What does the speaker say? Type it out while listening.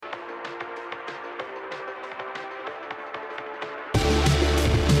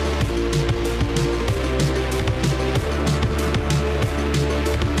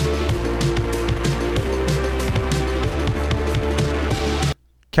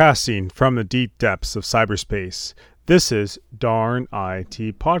Casting from the deep depths of cyberspace, this is Darn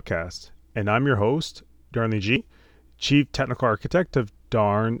IT Podcast, and I'm your host, Darnley G, Chief Technical Architect of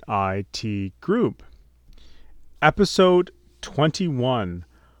Darn IT Group. Episode 21,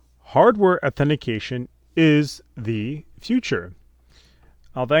 Hardware Authentication is the Future.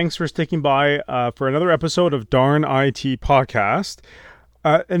 Thanks for sticking by for another episode of Darn IT Podcast.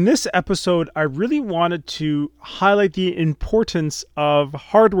 In this episode, I really wanted to highlight the importance of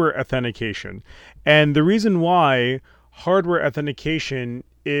hardware authentication. And the reason why hardware authentication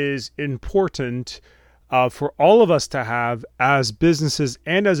is important for all of us to have as businesses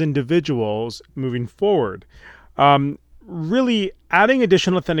and as individuals moving forward. Really, adding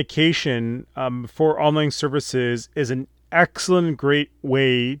additional authentication for online services is an excellent, great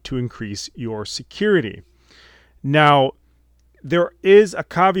way to increase your security. Now, there is a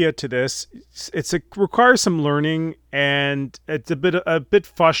caveat to this. It requires some learning, and it's a bit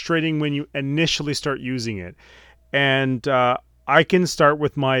frustrating when you initially start using it. And I can start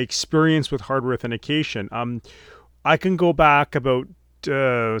with my experience with hardware authentication. I can go back about,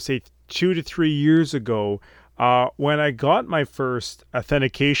 say, 2 to 3 years ago when I got my first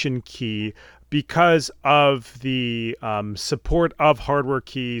authentication key because of the support of hardware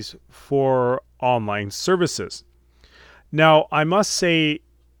keys for online services. Now, I must say,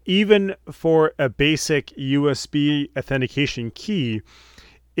 even for a basic USB authentication key,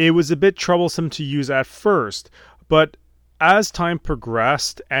 it was a bit troublesome to use at first. But as time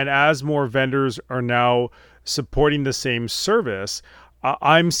progressed and as more vendors are now supporting the same service,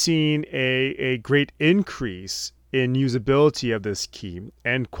 I'm seeing a great increase in usability of this key.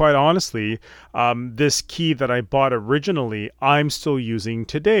 And quite honestly, this key that I bought originally, I'm still using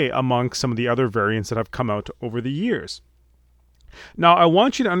today among some of the other variants that have come out over the years. Now, I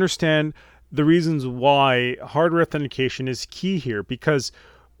want you to understand the reasons why hardware authentication is key here, because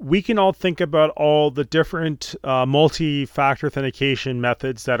we can all think about all the different multi-factor authentication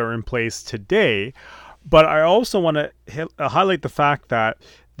methods that are in place today, but I also want to highlight the fact that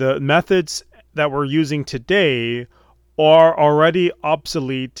the methods that we're using today are already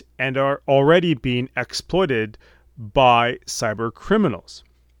obsolete and are already being exploited by cyber criminals.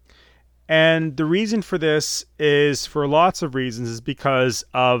 And the reason for this is for lots of reasons, is because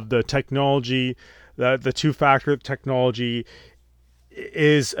of the technology. The two-factor technology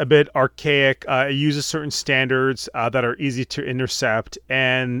is a bit archaic. It uses certain standards that are easy to intercept,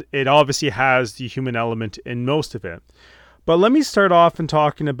 and it obviously has the human element in most of it. But let me start off in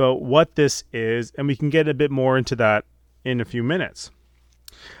talking about what this is, and we can get a bit more into that in a few minutes.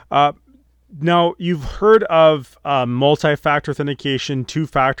 Now, you've heard of multi-factor authentication,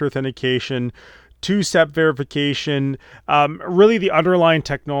 two-factor authentication, two-step verification. Really, the underlying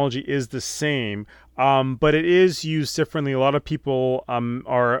technology is the same, but it is used differently. A lot of people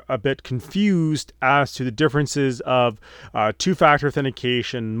are a bit confused as to the differences of two-factor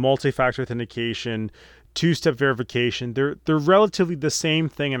authentication, multi-factor authentication, two-step verification. They're relatively the same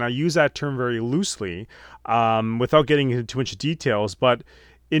thing, and I use that term very loosely without getting into too much details, but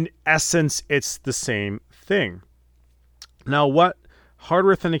in essence, it's the same thing. Now, what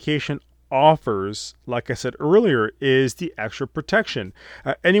hardware authentication offers, like I said earlier, is the extra protection.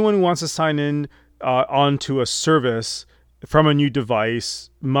 Anyone who wants to sign in onto a service from a new device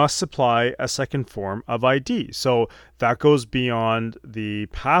must supply a second form of ID. So that goes beyond the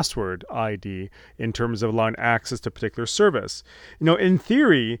password ID in terms of allowing access to a particular service. In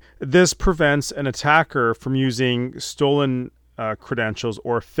theory, this prevents an attacker from using stolen credentials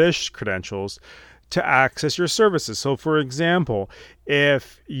or phish credentials to access your services. So, for example,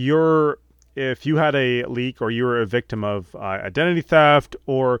 if you had a leak or you were a victim of identity theft,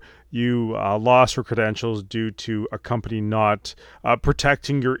 or you lost your credentials due to a company not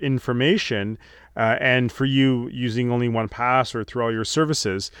protecting your information, and for you using only one password through all your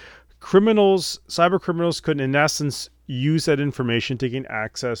services, cyber criminals could, in essence, use that information to gain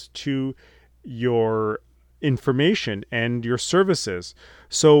access to your information and your services.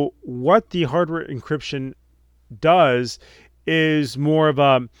 So what the hardware encryption does is more of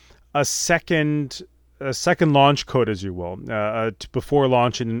a second launch code, as you will, before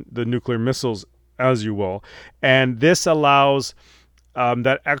launching the nuclear missiles, as you will. And this allows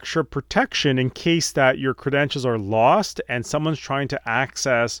that extra protection in case that your credentials are lost and someone's trying to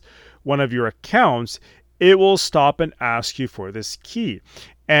access one of your accounts. It will stop and ask you for this key.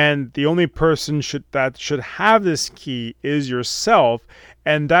 And the only person that should have this key is yourself.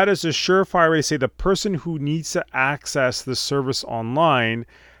 And that is a surefire way to say the person who needs to access the service online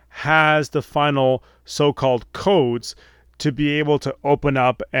has the final so-called codes to be able to open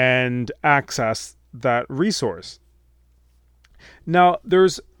up and access that resource. Now,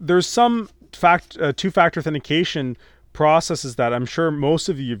 there's some two-factor authentication processes that I'm sure most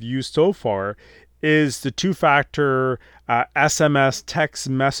of you have used so far. Is the two-factor SMS text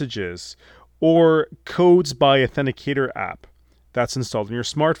messages or Codes by Authenticator app that's installed on your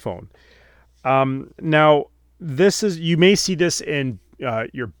smartphone. Now, you may see this in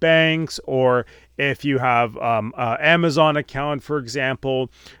your banks, or if you have Amazon account, for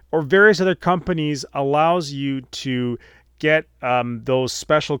example, or various other companies allows you to get those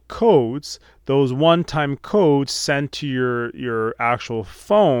special codes, those one-time codes sent to your actual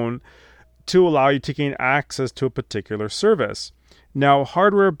phone to allow you to gain access to a particular service. Now,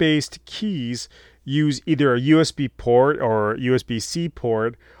 hardware-based keys use either a USB port or USB-C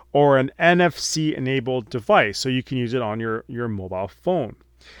port or an NFC-enabled device, so you can use it on your mobile phone.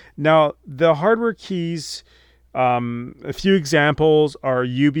 Now, the hardware keys, a few examples are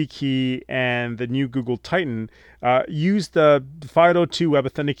YubiKey and the new Google Titan, use the FIDO2 Web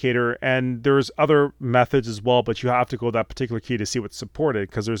Authenticator, and there's other methods as well, but you have to go that particular key to see what's supported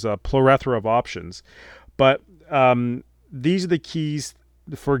because there's a plethora of options. But these are the keys,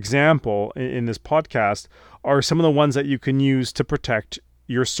 for example, in this podcast, are some of the ones that you can use to protect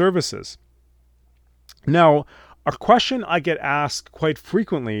your services. Now, a question I get asked quite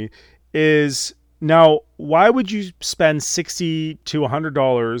frequently is, now, why would you spend $60 to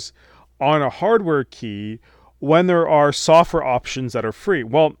 $100 on a hardware key when there are software options that are free?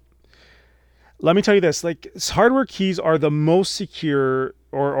 Well, let me tell you this, hardware keys are the most secure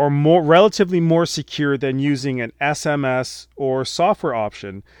or more relatively more secure than using an SMS or software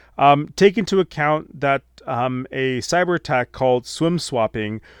option. Take into account that a cyber attack called SIM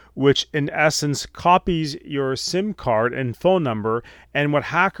swapping, which in essence copies your SIM card and phone number, and what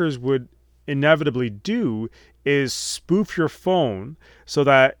hackers would inevitably do is spoof your phone so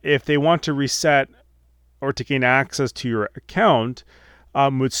that if they want to reset or to gain access to your account,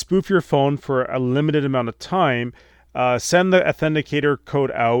 would spoof your phone for a limited amount of time, send the authenticator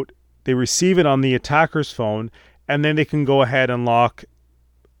code out, they receive it on the attacker's phone, and then they can go ahead and lock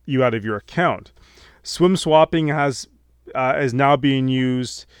you out of your account. SIM swapping is now being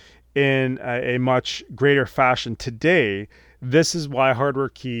used in a much greater fashion today. This is why hardware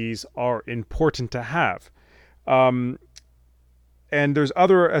keys are important to have. And there's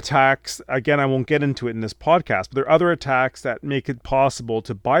other attacks, again, I won't get into it in this podcast, but there are other attacks that make it possible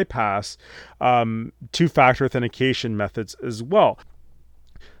to bypass two-factor authentication methods as well.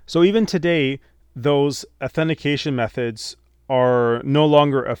 So even today, those authentication methods are no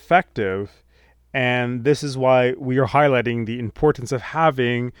longer effective, and this is why we are highlighting the importance of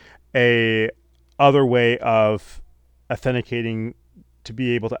having a other way of authenticating to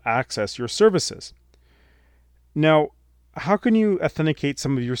be able to access your services. Now, how can you authenticate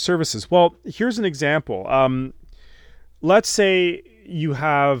some of your services? Well, here's an example. Let's say you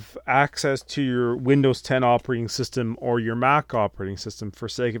have access to your Windows 10 operating system or your Mac operating system, for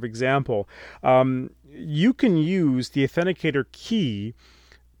sake of example. You can use the authenticator key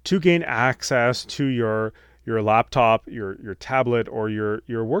to gain access to your laptop, your tablet, or your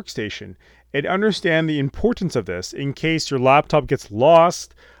workstation. And understand the importance of this. In case your laptop gets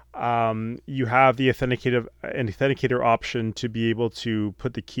lost, you have the authenticator option to be able to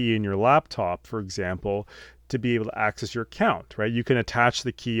put the key in your laptop, for example, to be able to access your account, right? You can attach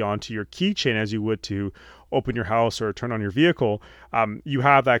the key onto your keychain as you would to open your house or turn on your vehicle. You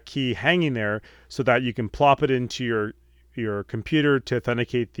have that key hanging there so that you can plop it into your computer to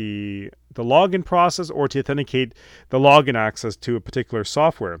authenticate the login process or to authenticate the login access to a particular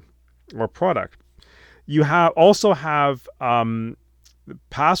software or product. You also have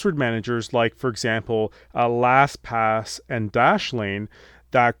password managers like, for example, LastPass and Dashlane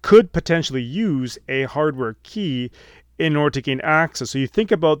that could potentially use a hardware key in order to gain access. So you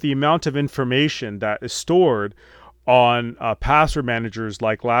think about the amount of information that is stored on password managers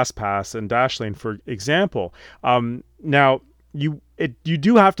like LastPass and Dashlane, for example. Now, you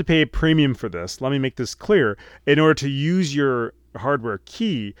do have to pay a premium for this. Let me make this clear. In order to use your hardware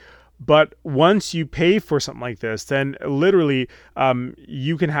key. But once you pay for something like this, then literally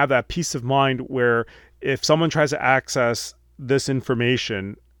you can have that peace of mind where if someone tries to access this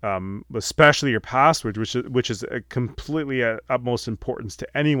information, especially your password, which is completely at utmost importance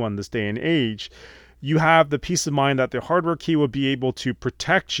to anyone this day and age, you have the peace of mind that the hardware key will be able to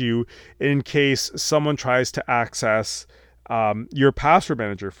protect you in case someone tries to access your password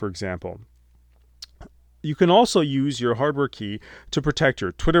manager, for example. You can also use your hardware key to protect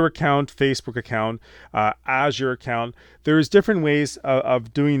your Twitter account, Facebook account, Azure account. There's different ways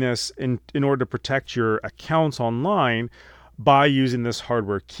of doing this in order to protect your accounts online by using this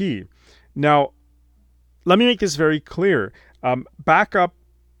hardware key. Now, let me make this very clear. Backup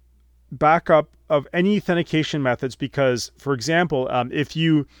of any authentication methods, because, for example, if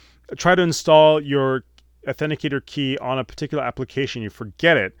you try to install your authenticator key on a particular application, you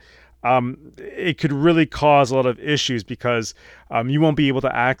forget it, it could really cause a lot of issues because you won't be able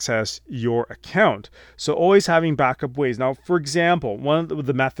to access your account. So always having backup ways. Now, for example, one of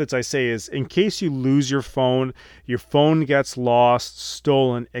the methods I say is, in case you lose your phone gets lost,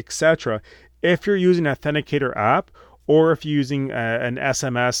 stolen, etc. If you're using an authenticator app, or if you're using an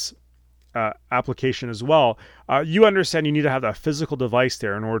SMS application as well, you understand you need to have that physical device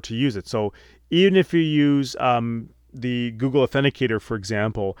there in order to use it. So even if you use the Google Authenticator, for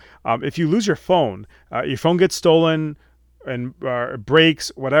example, if you lose your phone gets stolen and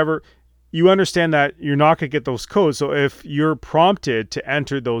breaks, whatever, you understand that you're not going to get those codes. So if you're prompted to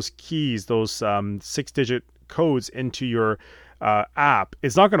enter those keys, those 6-digit codes into your app,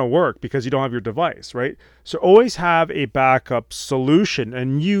 it's not going to work because you don't have your device, right? So always have a backup solution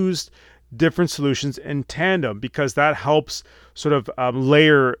and use different solutions in tandem, because that helps sort of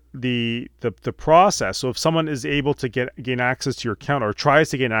layer the process. So if someone is able to gain access to your account, or tries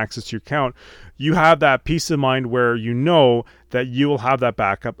to gain access to your account, you have that peace of mind where you know that you will have that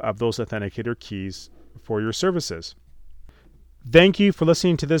backup of those authenticator keys for your services. Thank you for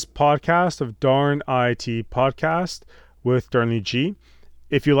listening to this podcast of Darn IT Podcast with Darnley G.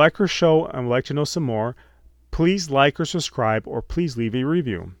 If you like our show and would like to know some more, please like or subscribe, or please leave a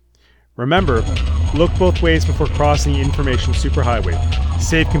review. Remember, look both ways before crossing the information superhighway.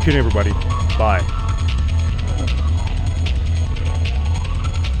 Safe computing, everybody. Bye.